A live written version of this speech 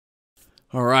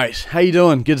Alright, how you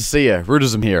doing? Good to see you.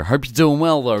 Rudeism here. Hope you're doing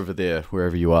well over there,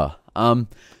 wherever you are.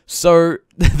 So,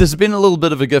 there's been a little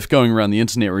bit of a gif going around the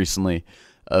internet recently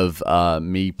of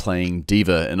me playing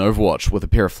D.Va in Overwatch with a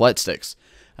pair of flight sticks.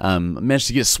 I managed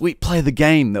to get a sweet play of the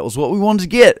game. That was what we wanted to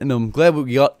get, and I'm glad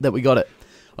we got it.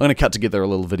 I'm going to cut together a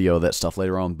little video of that stuff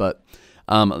later on, but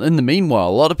in the meanwhile,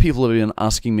 a lot of people have been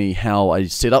asking me how I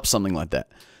set up something like that.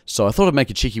 So I thought I'd make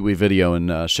a cheeky wee video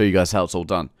and show you guys how it's all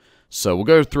done. So we'll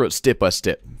go through it step by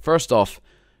step. First off,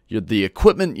 the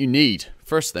equipment you need.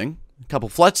 First thing, a couple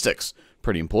flight sticks.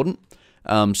 Pretty important.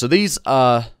 So these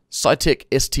are Cytec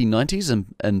ST90s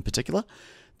in particular.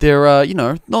 They're,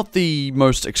 not the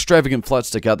most extravagant flight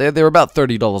stick out there. They're about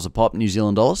 $30 a pop, New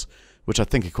Zealand dollars, which I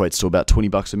think equates to about 20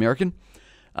 bucks American.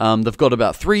 They've got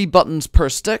about 3 buttons per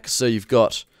stick, so you've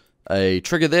got a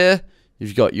trigger there,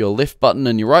 you've got your left button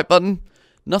and your right button.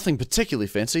 Nothing particularly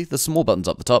fancy. There's some more buttons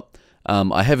up the top.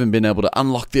 I haven't been able to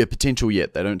unlock their potential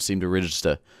yet. They don't seem to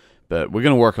register, but we're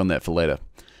going to work on that for later.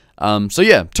 So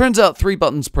yeah, turns out 3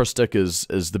 buttons per stick is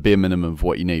the bare minimum of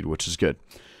what you need, which is good.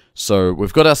 So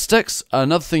we've got our sticks.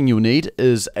 Another thing you'll need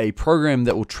is a program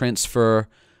that will transfer,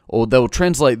 or that will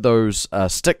translate those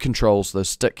stick controls, those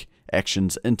stick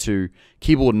actions, into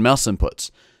keyboard and mouse inputs.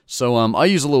 So I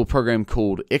use a little program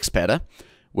called Xpadder,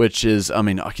 which is,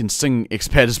 I can sing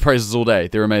Xpadder's praises all day.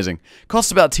 They're amazing.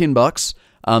 Costs about 10 bucks.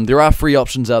 There are free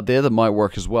options out there that might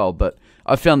work as well, but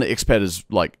I found that Xpadder is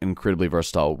incredibly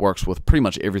versatile. It works with pretty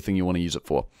much everything you want to use it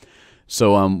for.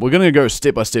 So we're going to go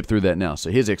step by step through that now.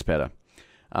 So here's Xpadder.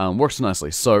 Works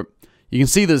nicely. So you can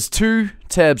see there's 2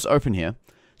 tabs open here.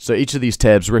 So each of these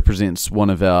tabs represents one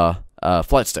of our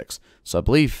flight sticks. So I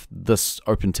believe this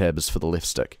open tab is for the left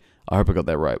stick. I hope I got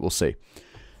that right. We'll see.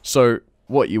 So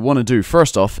what you want to do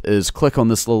first off is click on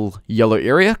this little yellow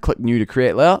area, click New to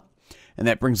create layout, and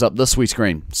that brings up this wee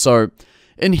screen. So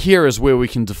in here is where we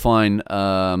can define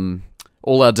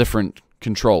all our different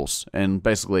controls, and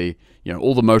basically,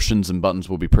 all the motions and buttons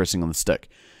we'll be pressing on the stick.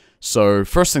 So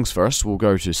first things first, we'll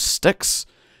go to sticks.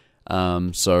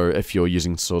 So if you're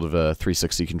using sort of a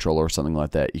 360 controller or something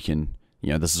like that, you can,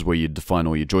 this is where you define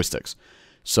all your joysticks.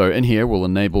 So in here, we'll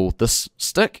enable this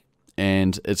stick,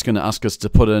 and it's going to ask us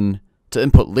to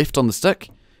input left on the stick,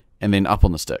 and then up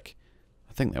on the stick.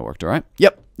 I think that worked all right.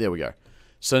 Yep, there we go.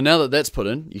 So now that that's put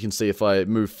in, you can see if I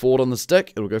move forward on the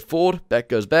stick, it'll go forward, back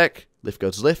goes back, left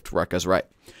goes left, right goes right,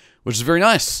 which is very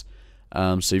nice.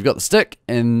 So you've got the stick,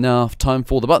 and now time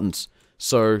for the buttons.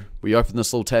 So we open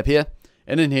this little tab here,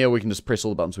 and in here we can just press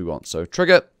all the buttons we want. So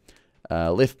trigger,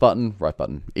 left button, right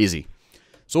button, easy.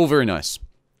 It's all very nice.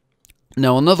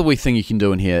 Now another wee thing you can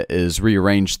do in here is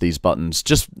rearrange these buttons.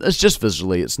 It's just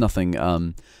visually, it's nothing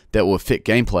that will affect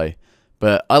gameplay.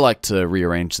 But I like to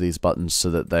rearrange these buttons so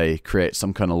that they create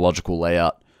some kind of logical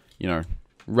layout,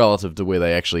 relative to where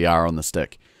they actually are on the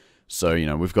stick. So,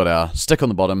 we've got our stick on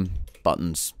the bottom,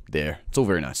 buttons there. It's all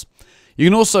very nice. You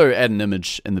can also add an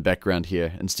image in the background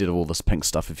here instead of all this pink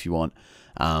stuff if you want.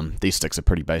 These sticks are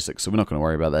pretty basic, so we're not going to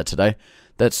worry about that today.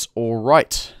 That's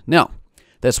alright. Now,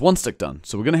 that's one stick done.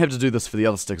 So we're going to have to do this for the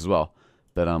other stick as well.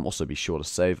 But also be sure to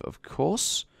save, of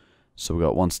course. So we've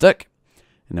got one stick.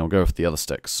 And now we'll go with the other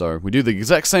stick. So we do the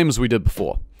exact same as we did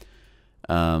before.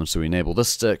 So we enable this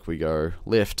stick. We go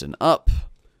left and up.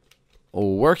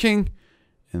 All working.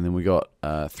 And then we got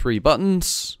 3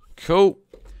 buttons. Cool.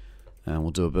 And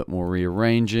we'll do a bit more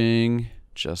rearranging.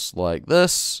 Just like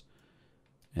this.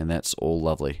 And that's all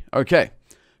lovely. Okay.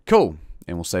 Cool.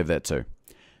 And we'll save that too.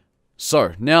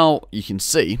 So now you can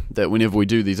see that whenever we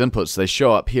do these inputs, they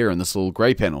show up here in this little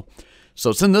grey panel. So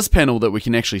it's in this panel that we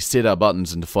can actually set our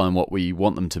buttons and define what we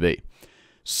want them to be.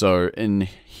 So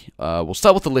we'll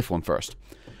start with the left one first.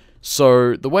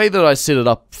 So the way that I set it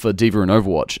up for D.Va and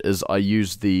Overwatch is I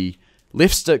use the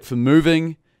left stick for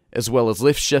moving, as well as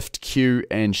left shift, Q,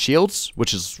 and shields,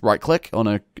 which is right click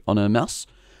on a mouse.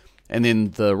 And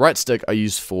then the right stick I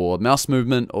use for mouse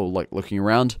movement, or looking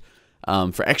around.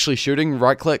 For actually shooting,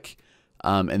 right click,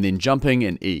 and then jumping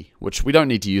and E, which we don't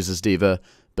need to use as D.Va.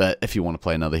 But if you want to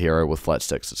play another hero with flight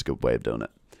sticks, it's a good way of doing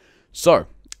it. So,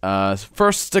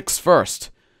 first sticks first.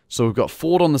 So we've got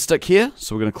forward on the stick here.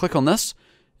 So we're going to click on this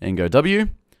and go W.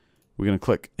 We're going to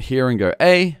click here and go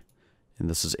A. And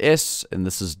this is S. And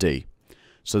this is D.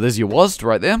 So there's your WASD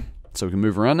right there. So we can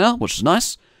move around now, which is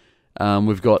nice.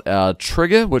 We've got our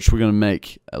trigger, which we're going to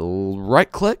make a right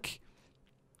click.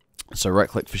 So right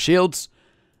click for shields.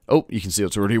 Oh, you can see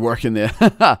it's already working there.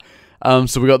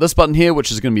 So we got this button here,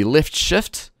 which is going to be left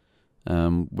shift.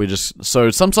 So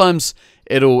sometimes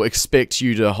it'll expect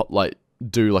you to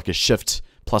do a shift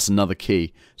plus another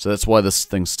key. So that's why this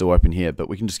thing's still open here, but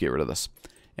we can just get rid of this,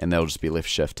 and that'll just be left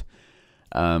shift.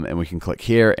 and we can click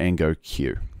here and go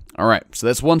Q. Alright, so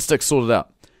that's one stick sorted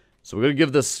out. So we're going to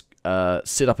give this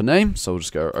setup a name, so we'll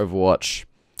just go Overwatch,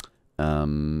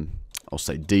 I'll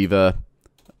say D.Va,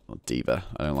 or D.Va,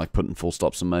 I don't like putting full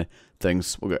stops in my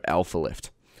things, we'll go alpha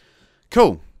left.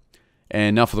 Cool,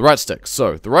 and now for the right stick.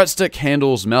 So, the right stick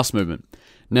handles mouse movement.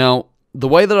 Now, the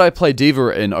way that I play D.Va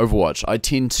in Overwatch, I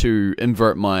tend to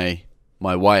invert my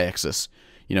y-axis.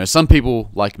 You know, some people,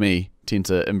 like me, tend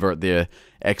to invert their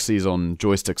axes on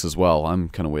joysticks as well. I'm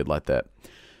kind of weird like that.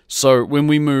 So when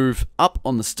we move up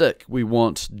on the stick, we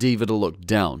want D.Va to look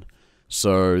down.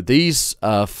 So these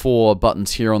 4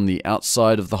 buttons here on the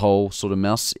outside of the whole sort of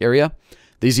mouse area,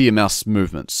 these are your mouse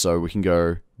movements. So we can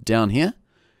go down here,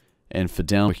 and for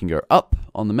down we can go up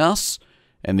on the mouse,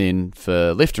 and then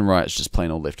for left and right, it's just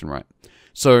plain old left and right.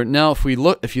 So now if you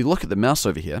look at the mouse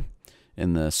over here,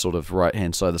 in the sort of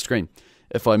right-hand side of the screen,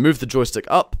 if I move the joystick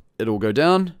up, it'll go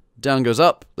down, down goes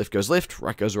up, left goes left,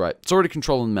 right goes right. It's already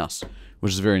controlling the mouse,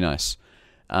 which is very nice.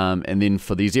 And then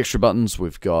for these extra buttons,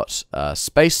 we've got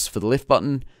space for the left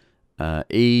button,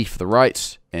 E for the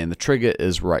right, and the trigger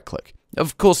is right click.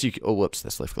 Of course, you can, oh whoops,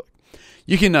 that's left click.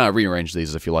 You can rearrange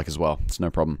these if you like as well. It's no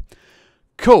problem.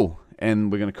 Cool,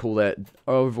 and we're going to call that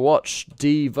Overwatch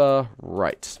D.Va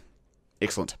right.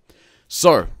 Excellent.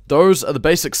 So, those are the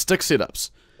basic stick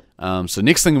setups. So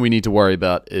next thing we need to worry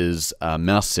about is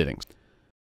mouse settings.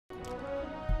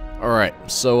 Alright,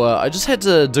 so I just had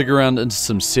to dig around into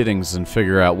some settings and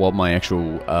figure out what my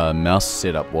actual mouse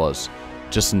setup was,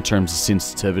 just in terms of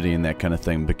sensitivity and that kind of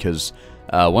thing, because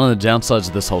one of the downsides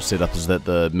of this whole setup is that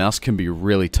the mouse can be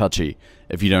really touchy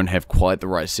if you don't have quite the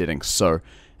right settings, so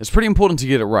it's pretty important to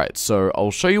get it right. So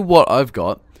I'll show you what I've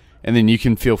got, and then you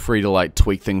can feel free to like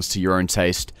tweak things to your own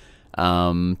taste.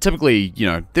 Typically, you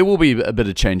know, there will be a bit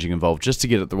of changing involved just to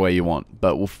get it the way you want,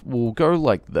 but we'll go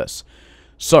like this.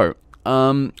 So,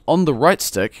 on the right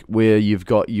stick, where you've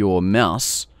got your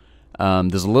mouse,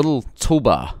 there's a little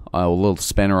toolbar, a little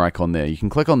spanner icon there. You can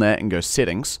click on that and go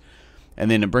settings,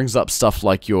 and then it brings up stuff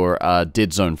like your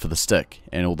dead zone for the stick,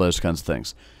 and all those kinds of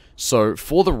things. So,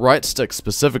 for the right stick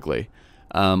specifically,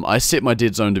 I set my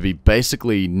dead zone to be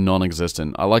basically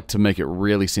non-existent. I like to make it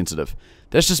really sensitive.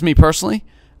 That's just me personally.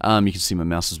 You can see my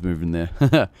mouse is moving there.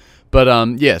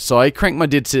 But yeah, so I crank my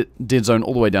dead zone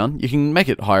all the way down. You can make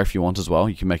it higher if you want as well.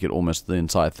 You can make it almost the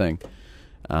entire thing.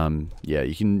 Yeah,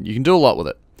 you can do a lot with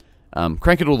it.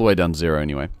 Crank it all the way down to 0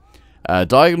 anyway.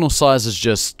 Diagonal size is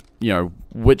just, you know,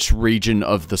 which region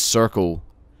of the circle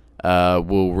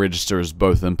will register as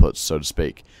both inputs, so to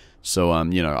speak. So,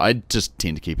 you know, I just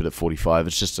tend to keep it at 45.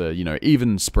 It's just a, you know,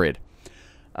 even spread.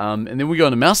 And then we go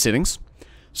into mouse settings.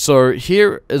 So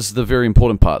here is the very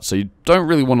important part. So you don't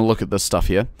really want to look at this stuff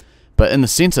here, but in the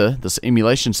center, this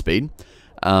emulation speed,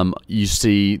 you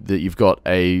see that you've got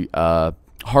a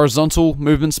horizontal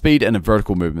movement speed and a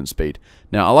vertical movement speed.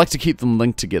 Now I like to keep them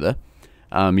linked together.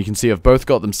 You can see I've both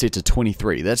got them set to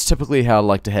 23. That's typically how I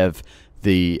like to have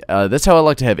the that's how I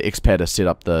like to have XPadder set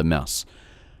up the mouse.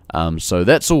 So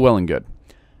that's all well and good.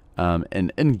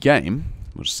 And in game,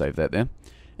 we'll just save that there.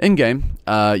 In game,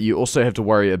 you also have to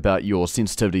worry about your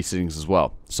sensitivity settings as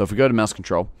well. So if we go to mouse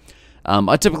control,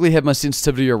 I typically have my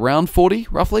sensitivity around 40,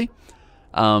 roughly.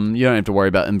 You don't have to worry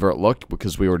about invert look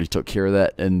because we already took care of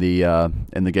that in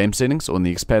the game settings, or in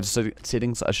the XPadder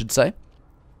settings, I should say.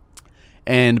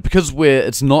 And because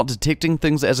it's not detecting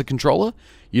things as a controller,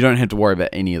 you don't have to worry about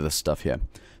any of this stuff here.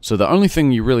 So the only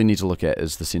thing you really need to look at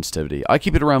is the sensitivity. I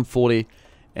keep it around 40,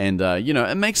 and you know,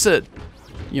 it makes it,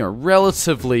 you know,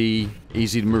 relatively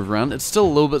easy to move around. It's still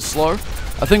a little bit slow.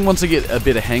 I think once I get a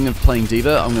better hang of playing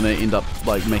D.Va, I'm going to end up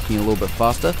like making it a little bit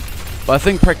faster. But I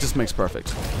think practice makes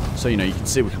perfect. So, you know, you can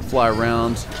see we can fly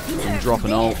around, we can drop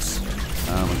an ult,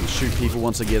 we can shoot people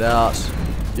once I get out.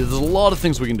 Yeah, there's a lot of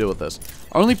things we can do with this.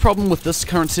 Only problem with this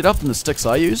current setup and the sticks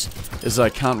I use is I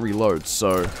can't reload.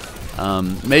 So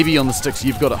maybe on the sticks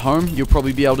you've got at home, you'll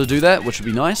probably be able to do that, which would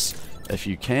be nice. If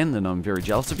you can, then I'm very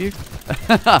jealous of you.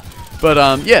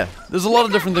 But yeah, there's a lot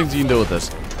of different things you can do with this.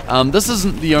 This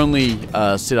isn't the only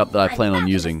setup that I plan on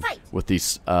using with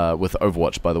these with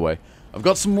Overwatch, by the way. I've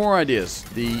got some more ideas.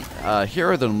 The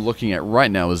hero that I'm looking at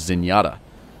right now is Zenyatta.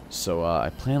 So I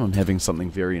plan on having something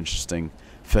very interesting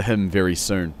for him very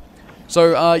soon.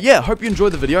 So yeah, hope you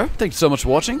enjoyed the video. Thank you so much for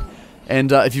watching.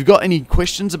 And if you've got any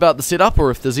questions about the setup,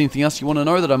 or if there's anything else you want to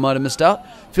know that I might have missed out,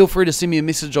 feel free to send me a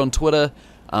message on Twitter,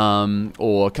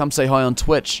 or come say hi on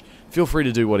Twitch. Feel free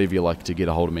to do whatever you like to get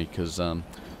a hold of me, because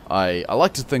I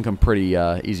like to think I'm pretty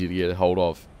easy to get a hold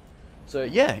of. So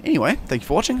yeah, anyway, thank you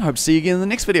for watching. Hope to see you again in the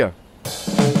next video.